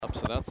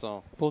So that's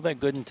all. Pull that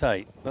good and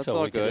tight. That's so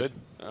all we can- good.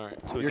 All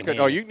right. so we You're can good.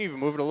 hear Oh, you. you can even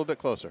move it a little bit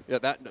closer. Yeah,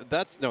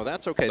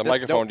 that's okay. The This-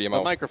 microphone nope, to your the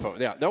mouth. microphone.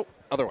 Yeah, nope,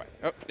 other way.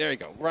 Oh, there you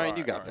go. Ryan,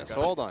 you got all right, this.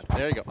 gotcha. Hold on.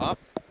 There you go. Up,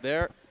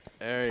 there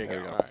you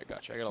go. All right,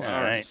 gotcha. I got a lot All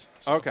of right. these,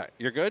 so- Okay,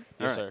 you're good.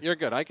 Yes, All right. sir. You're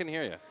good. I can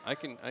hear you. I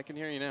can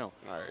hear you now.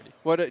 Alrighty.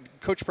 What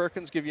Coach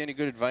Perkins give you any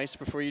good advice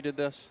before you did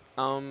this?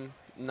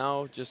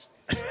 No, just.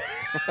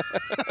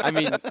 I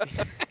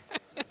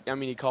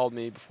mean, he called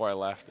me before I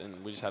left,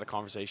 and we just had a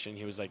conversation.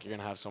 He was like, "You're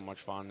gonna have so much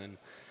fun, and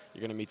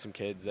you're gonna meet some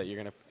kids that you're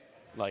gonna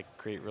like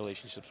create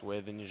relationships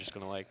with, and you're just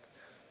gonna like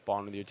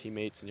bond with your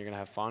teammates, and you're gonna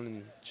have fun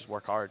and just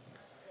work hard."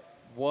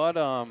 What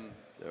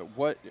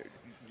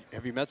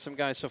have you met some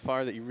guys so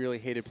far that you really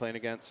hated playing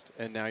against,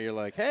 and now you're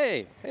like,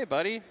 hey,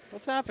 buddy,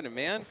 what's happening,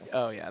 man?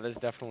 Oh yeah, there's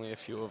definitely a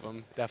few of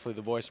them. Definitely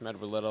the boys from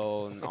Edward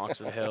Little and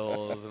Oxford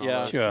Hills and all Yeah.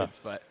 those Sure. kids.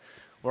 But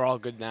we're all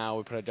good now.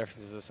 We put our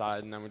differences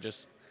aside, and then we're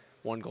just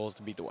one goal is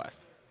to beat the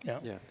West. Yeah.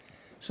 Yeah.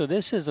 So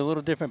this is a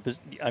little different.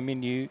 I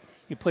mean, you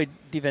played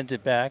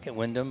defensive back at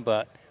Wyndham,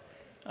 but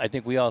I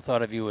think we all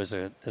thought of you as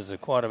a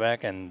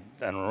quarterback and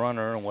a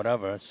runner and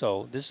whatever.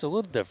 So this is a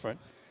little different,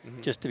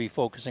 just to be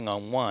focusing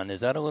on one. Is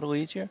that a little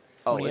easier?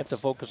 Oh, when you have to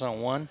it's- focus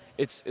on one?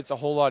 It's a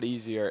whole lot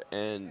easier,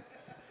 and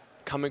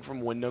coming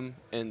from Wyndham,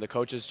 and the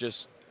coaches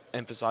just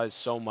emphasize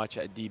so much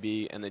at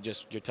DB and they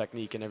just your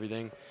technique and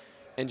everything,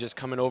 and just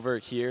coming over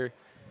here,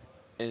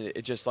 and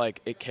it just like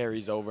it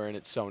carries over, and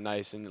it's so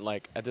nice. And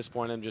like at this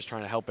point, I'm just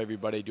trying to help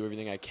everybody do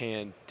everything I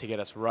can to get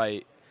us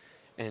right,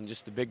 and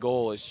just the big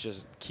goal is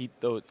just keep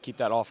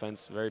that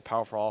offense, very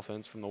powerful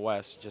offense from the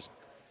West, just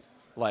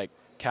like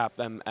cap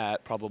them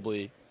at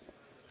probably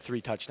 3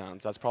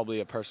 touchdowns. That's probably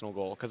a personal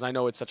goal because I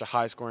know it's such a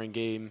high-scoring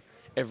game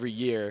every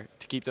year.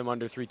 To keep them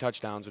under 3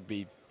 touchdowns would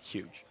be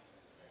huge.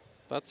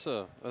 That's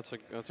a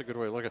good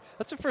way to look at it.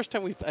 That's the first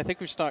time I think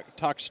we've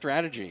talked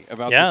strategy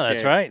about Yeah, this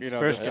that's game. right. You It's know,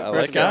 first, just- I first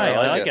like it. guy. I I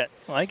like like it.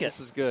 I like it. This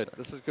is good.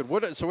 This is good.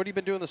 So what have you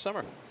been doing this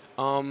summer?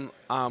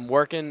 I'm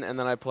working, and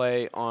then I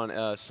play on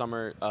a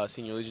summer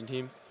senior legion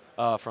team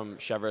from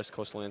Chevrolet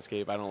Coastal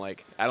Landscape. I don't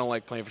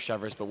like playing for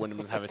Chevrolet, but Wyndham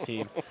doesn't have a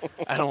team.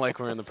 I don't like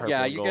wearing the purple.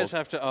 Yeah, and you gold. guys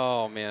have to.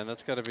 Oh man,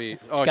 that's got to be.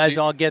 Oh, You guys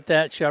so all get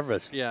that,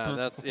 Chevrolet.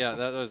 Yeah,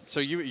 that was. So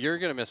you're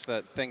gonna miss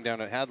that thing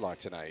down at Hadlock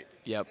tonight.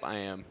 Yep, I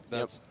am.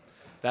 That's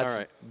That's all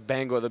right.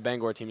 Bangor. The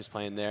Bangor team is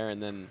playing there,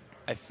 and then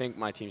I think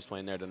my team's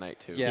playing there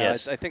tonight too. Yeah,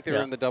 Yes. I think they were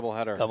Yeah. in the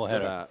doubleheader. for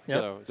Doubleheader. that. Yep.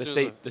 So The as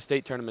soon as the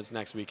state tournament's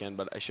next weekend,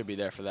 but I should be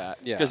there for that.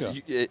 Yeah.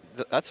 Because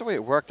that's the way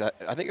it worked.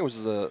 I think it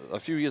was a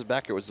few years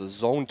back. It was a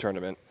zone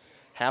tournament,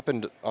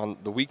 happened on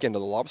the weekend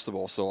of the Lobster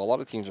Bowl. So a lot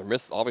of teams are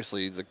missed.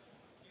 Obviously, the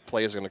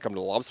players are going to come to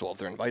the Lobster Bowl if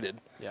they're invited.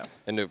 Yeah.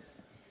 And a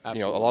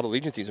Absolutely. lot of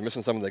Legion teams are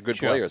missing some of their good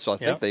Sure. players. So I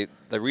Yeah. think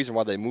the reason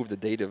why they moved the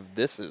date of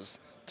this is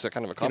to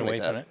kind of Get away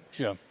accommodate from that. it.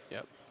 Sure.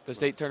 Yep. The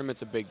state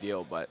tournament's a big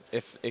deal, but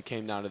if it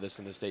came down to this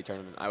in the state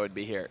tournament, I would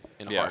be here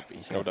in a Yeah,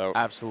 heartbeat. no doubt.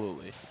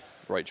 Absolutely.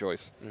 Right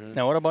choice.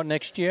 Now, what about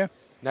next year?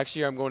 Next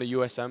year, I'm going to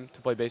USM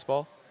to play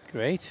baseball.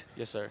 Great.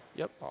 Yes, sir.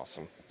 Yep.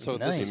 Awesome. So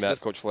Nice. You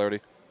met Coach Flaherty.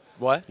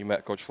 What? You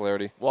met Coach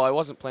Flaherty. Well, I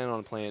wasn't planning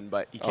on playing,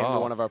 but he came to Oh.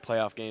 one of our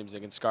playoff games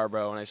against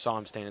Scarborough, and I saw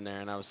him standing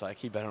there, and I was like,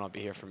 he better not be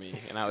here for me.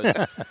 And I was,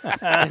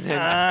 and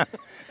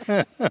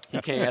then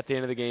he came at the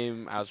end of the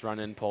game. I was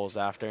running poles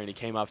after, and he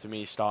came up to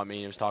me, stopped me,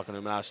 and he was talking to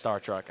him, and I was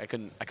starstruck. I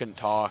couldn't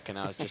talk, and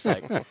I was just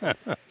like,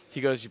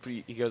 he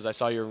goes, I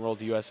saw you enrolled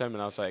to USM,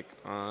 and I was like,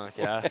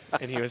 yeah.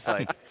 And he was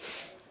like,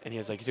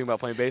 you thinking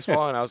about playing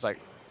baseball? And I was like,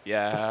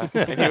 yeah.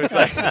 And he was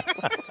like,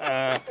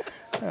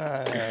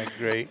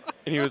 Great.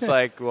 and he was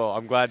like, well,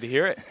 I'm glad to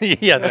hear it.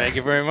 Yeah, thank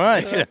you very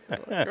much.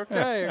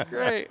 Okay,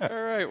 great. All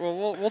right.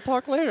 Well, we'll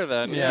talk later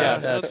then. Yeah,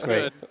 that's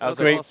great. Good. I was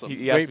That's great. awesome.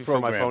 He asked Great me for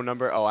my program. phone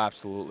number. Oh,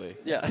 absolutely.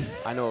 Yeah.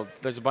 I know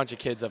there's a bunch of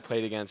kids I've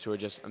played against who are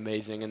just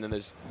amazing, and then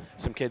there's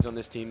some kids on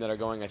this team that are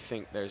going. I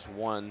think there's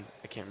one,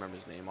 I can't remember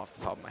his name off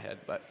the top of my head,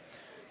 but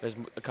there's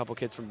a couple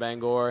kids from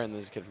Bangor, and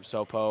there's a kid from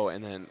Sopo,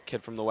 and then a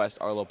kid from the West,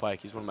 Arlo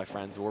Pike. He's one of my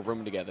friends. We're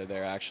rooming together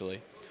there,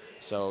 actually.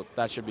 So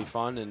that should be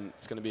fun, and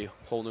it's going to be a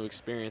whole new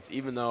experience,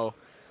 even though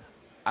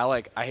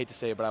I hate to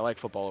say it, but I like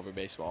football over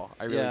baseball.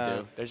 I really Yeah.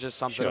 do. There's just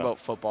something Sure. about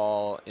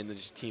football and the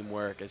just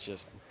teamwork. It's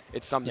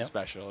something Yep.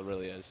 special. It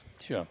really is.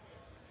 Sure.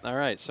 All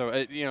right. So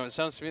it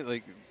sounds to me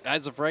like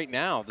as of right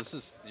now, this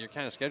is your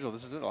kind of schedule.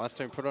 This is it. The last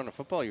time you put on a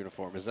football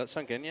uniform. Is that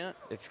sunk in yet?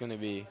 It's gonna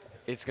be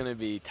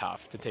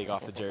tough to take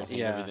off the jersey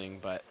Yeah. and everything,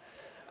 but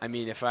I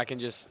mean, if I can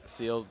just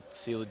seal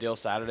the deal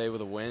Saturday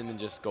with a win and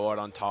just go out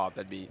on top,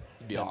 that'd be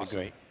That'd awesome.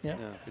 be great. Yeah.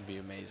 It'd be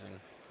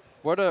amazing.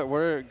 What are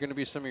going to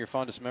be some of your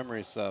fondest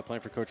memories playing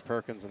for Coach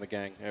Perkins and the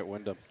gang at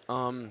Wyndham?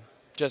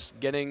 Just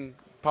getting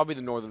probably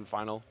the Northern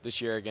Final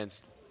this year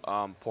against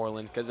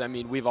Portland, because I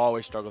mean we've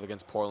always struggled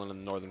against Portland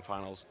in the Northern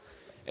Finals.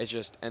 It's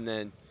just, and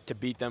then to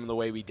beat them the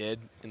way we did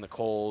in the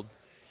cold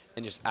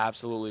and just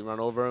absolutely run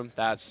over them.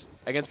 That's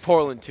against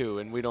Portland too,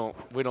 and we don't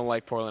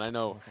like Portland. I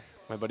know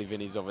my buddy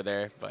Vinny's over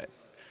there, but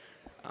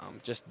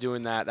just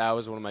doing that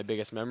was one of my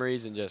biggest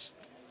memories. And just,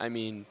 I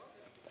mean,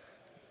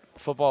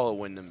 football at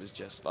Wyndham is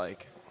just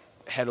like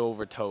head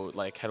over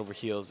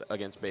heels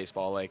against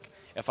baseball. Like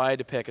if I had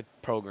to pick a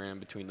program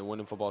between the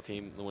Wyndham football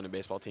team and the Wyndham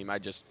baseball team,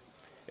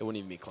 it wouldn't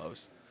even be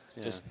close.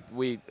 Yeah. Just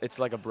it's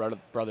like a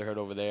brotherhood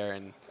over there,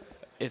 and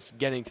it's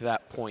getting to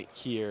that point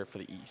here for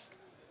the East.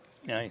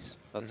 Nice.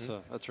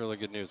 That's really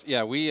good news.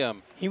 Yeah, we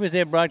He was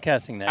there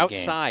broadcasting that game.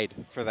 outside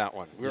for that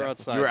one. We were Yeah.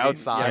 outside. You were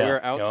outside. Yeah, we Yeah.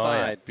 were Oh, yeah.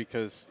 outside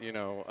because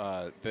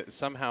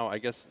somehow I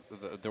guess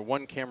the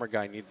one camera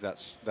guy needs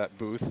that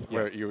booth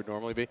where you would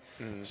normally be.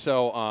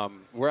 So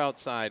we're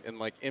outside and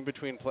like in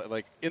between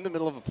like in the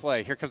middle of a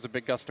play, here comes a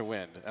big gust of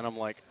wind, and I'm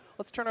like,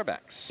 let's turn our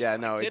backs. Yeah,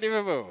 no, Can't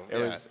even move.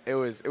 It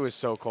was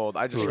so cold.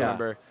 I just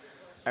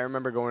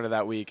remember going to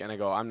that week, and I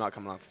go, I'm not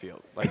coming off the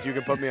field. Like, you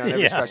can put me on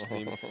every special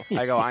team.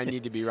 I go, I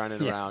need to be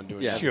running around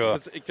doing Yeah, something. Sure.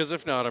 because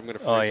if not, I'm going to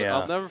freeze. Oh, yeah.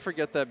 I'll never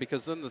forget that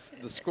because then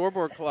the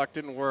scoreboard clock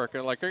didn't work.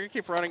 And like, I'm going to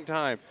keep running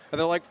time. And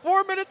they're like,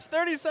 4 minutes,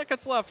 30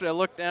 seconds left. And I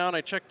looked down,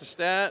 I checked the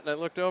stat, and I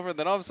looked over, and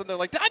then all of a sudden they're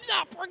like, time's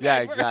up. We're good. Yeah,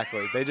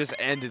 exactly. They just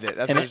ended it.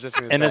 That's what I was just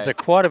going to say. And as a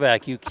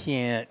quarterback, you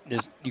can't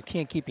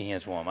keep your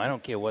hands warm. I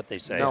don't care what they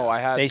say. No,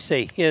 They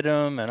say hit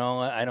them and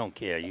all that. I don't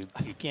care. You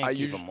can't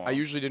keep them warm. I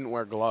usually didn't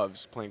wear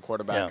gloves playing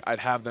quarterback. Yeah. I'd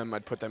have them.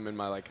 I'd put them in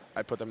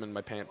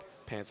my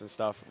pants and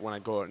stuff. When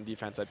I'd go out in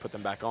defense, I'd put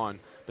them back on.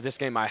 But this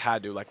game, I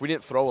had to. Like, we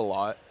didn't throw a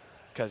lot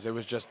because it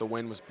was just the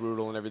wind was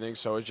brutal and everything.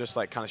 So it was just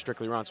like kind of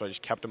strictly run. So I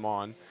just kept them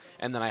on.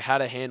 And then I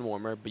had a hand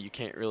warmer, but you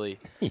can't really.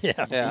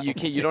 Yeah.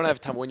 You don't have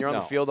time when you're on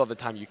the field all the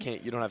time. You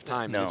don't have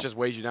time. No. It just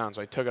weighs you down.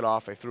 So I took it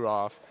off. I threw it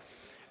off,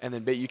 and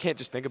then you can't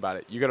just think about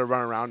it. You got to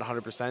run around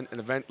 100%. An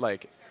event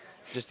like,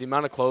 just the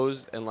amount of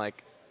clothes and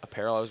like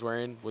apparel I was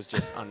wearing was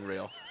just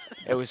unreal.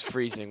 It was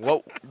freezing.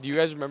 What do you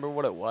guys remember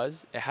what it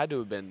was? It had to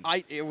have been.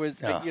 It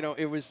was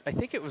I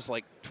think it was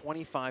like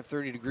 25,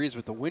 30 degrees,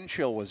 but the wind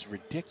chill was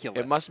ridiculous.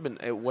 It must have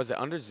been. Was it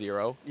under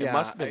zero? Yeah, it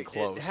must have been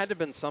close. It had to have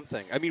been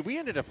something. I mean, we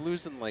ended up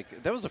losing,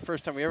 like, that was the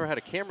first time we ever had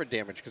a camera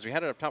damage because we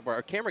had it up top where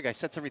our camera guy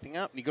sets everything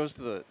up and he goes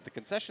to the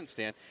concession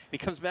stand and he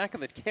comes back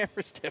and the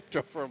camera's tipped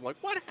over. I'm like,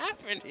 what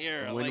happened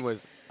here? The wind Like,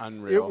 was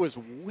unreal. It was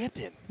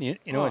whipping. You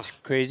know what's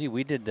crazy?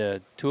 We did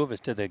two of us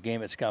did the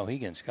game at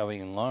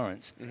Skowhegan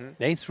Lawrence.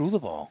 They threw the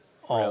ball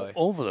all Really?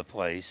 over the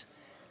place.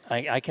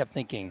 I kept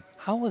thinking,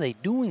 how are they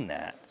doing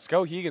that?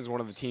 Skowhegan's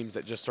one of the teams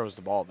that just throws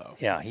the ball, though.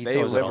 Yeah, he they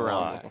throws it live a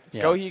around lot. it.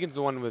 Yeah. Skowhegan's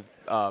the one with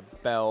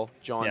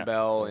John Yeah.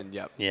 Bell, and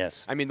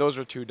Yes. I mean, those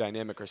are two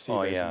dynamic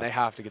receivers, yeah. and they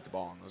have to get the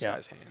ball in those Yeah.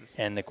 guys' hands.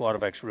 And the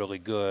quarterback's really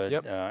good.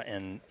 Yep.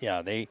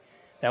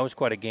 That was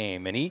quite a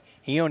game. And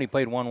he only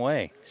played one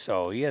way,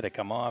 so he had to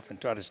come off and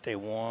try to stay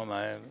warm.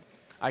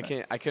 I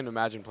couldn't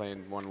imagine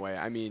playing one way.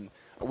 I mean,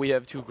 we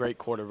have two great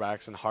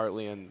quarterbacks in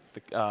Hartley and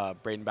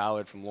Braden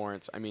Ballard from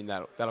Lawrence. I mean,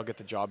 that'll get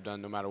the job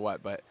done no matter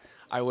what. But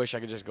I wish I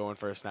could just go in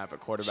for a snap at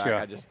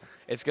quarterback. Sure.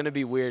 It's going to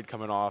be weird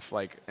coming off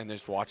and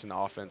just watching the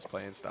offense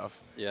play and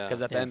stuff. Yeah.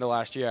 Because at the end of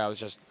last year, I was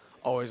just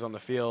always on the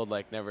field,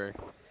 like never. It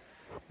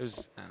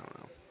was, I don't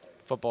know.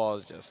 Football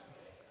is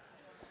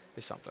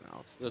something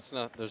else.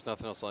 There's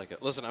nothing else like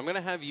it. Listen, I'm going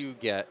to have you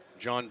get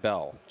John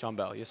Bell John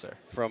Bell, yes sir.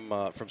 from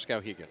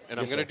Skowhegan, and I'm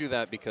Yes, going to sir. do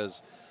that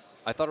because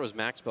I thought it was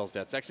Max Bell's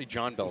dad. It's actually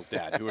John Bell's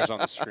dad who was on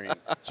the screen.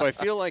 So I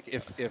feel like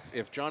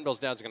if John Bell's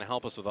dad's going to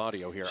help us with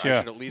audio here, Sure. I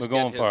should at least We're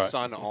going get for his it.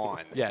 son on.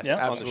 Yes, Yeah. On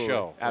absolutely. the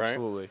show. right?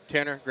 Absolutely.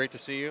 Tanner, great to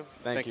see you.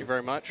 Thank you you.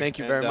 very much. Thank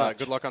you And, very much.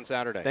 Good luck on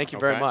Saturday. Thank you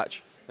very okay?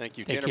 much. Thank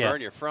you. Take Tanner care.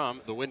 Byrne, you're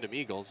from the Wyndham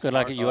Eagles. Good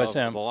luck part at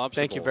USM. of the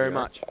Lobster Thank you Bowl very here.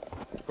 much.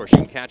 Of course, you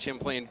can catch him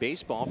playing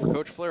baseball for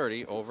Coach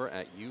Flaherty over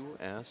at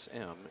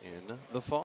USM in the fall.